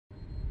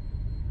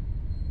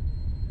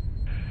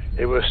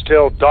It was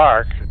still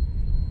dark.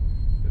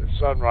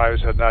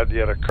 Sunrise had not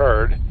yet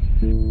occurred.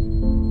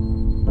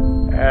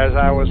 As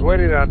I was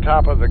waiting on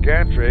top of the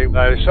gantry,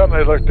 I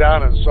suddenly looked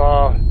down and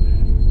saw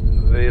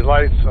the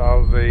lights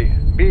of the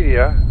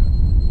media,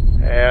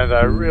 and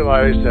I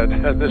realized that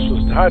this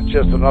was not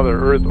just another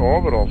Earth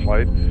orbital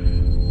flight,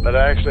 but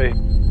actually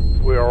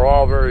we were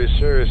all very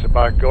serious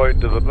about going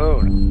to the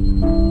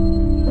moon.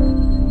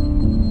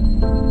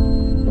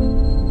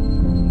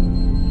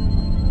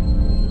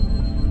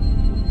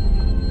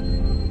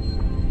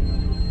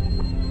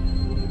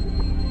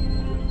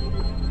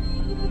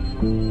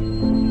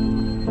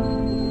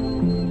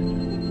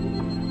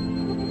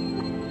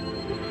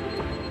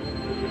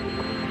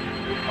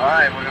 All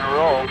right, we're gonna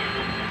roll.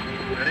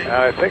 Ready? And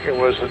I think it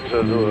was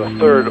into the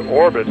third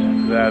orbit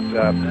that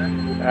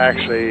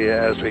actually,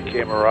 as we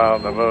came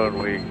around the moon,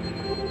 we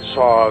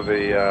saw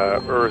the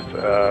Earth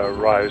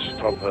rise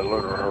from the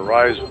lunar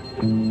horizon.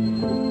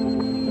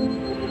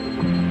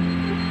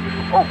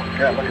 Oh my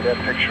God, look at that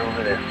picture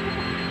over there.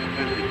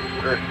 There's the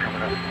Earth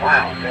coming up.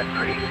 Wow, is that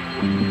pretty?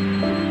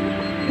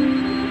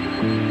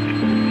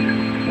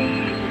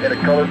 Got a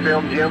color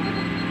film, Jim?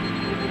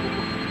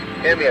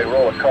 Hand me a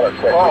roll of color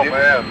quick. Oh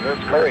man,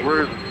 that's great.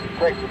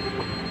 Quick.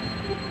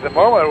 The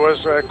moment was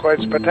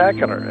quite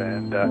spectacular,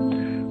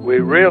 and we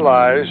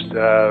realized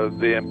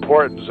the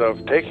importance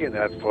of taking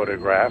that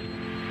photograph.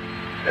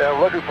 Yeah, I'm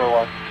looking for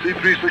one.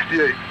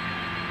 C368.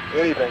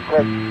 Anything,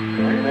 quick.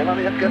 Wait, let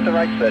me just get the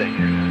right setting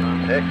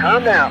here. Okay,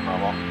 calm down,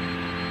 Momo.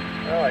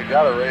 Oh, I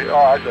got it right.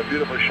 Oh, that's a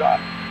beautiful shot.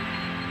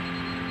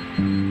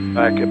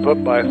 I could put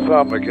my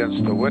thumb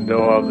against the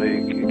window of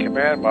the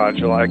command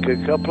module. I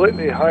could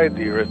completely hide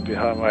the Earth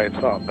behind my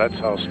thumb. That's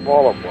how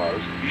small it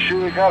was. You sure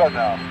we got it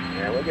now?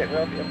 Yeah, we'll get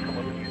real come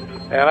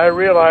on. And I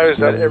realized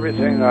that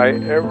everything I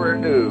ever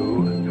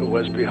knew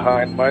was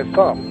behind my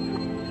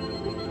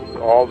thumb.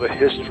 All the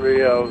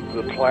history of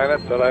the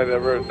planet that I'd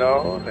ever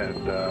known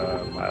and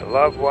my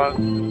loved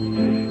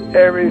ones,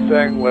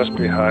 everything was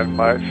behind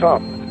my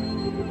thumb.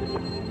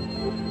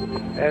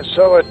 And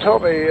so it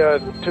told me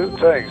two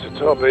things. It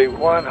told me,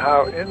 one,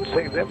 how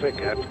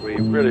insignificant we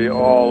really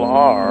all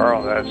are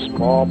on that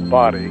small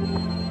body,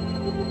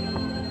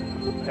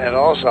 and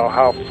also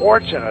how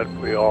fortunate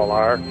we all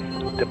are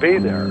to be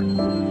there.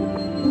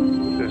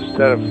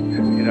 Instead of,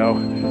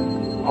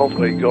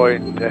 hopefully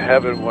going to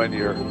heaven when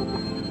you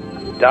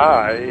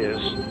die,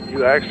 is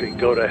you actually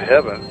go to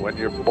heaven when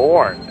you're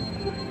born.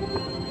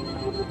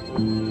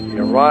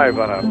 You arrive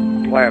on a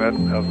planet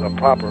of the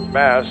proper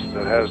mass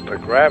that has the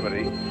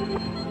gravity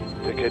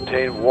to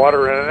contain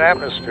water in an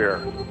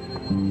atmosphere.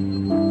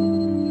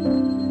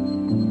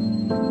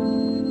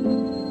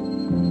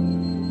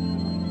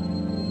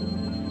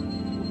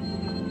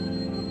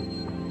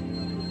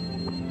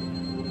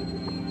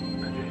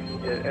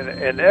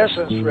 In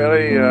essence,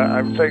 really,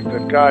 I think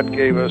that God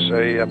gave us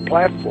a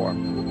platform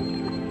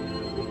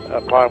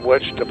upon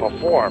which to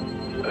perform,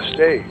 a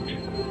stage.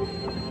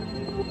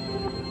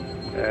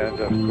 And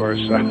of course,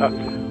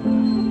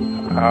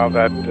 how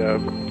that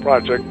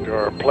project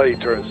or play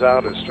turns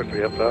out is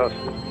strictly up to us.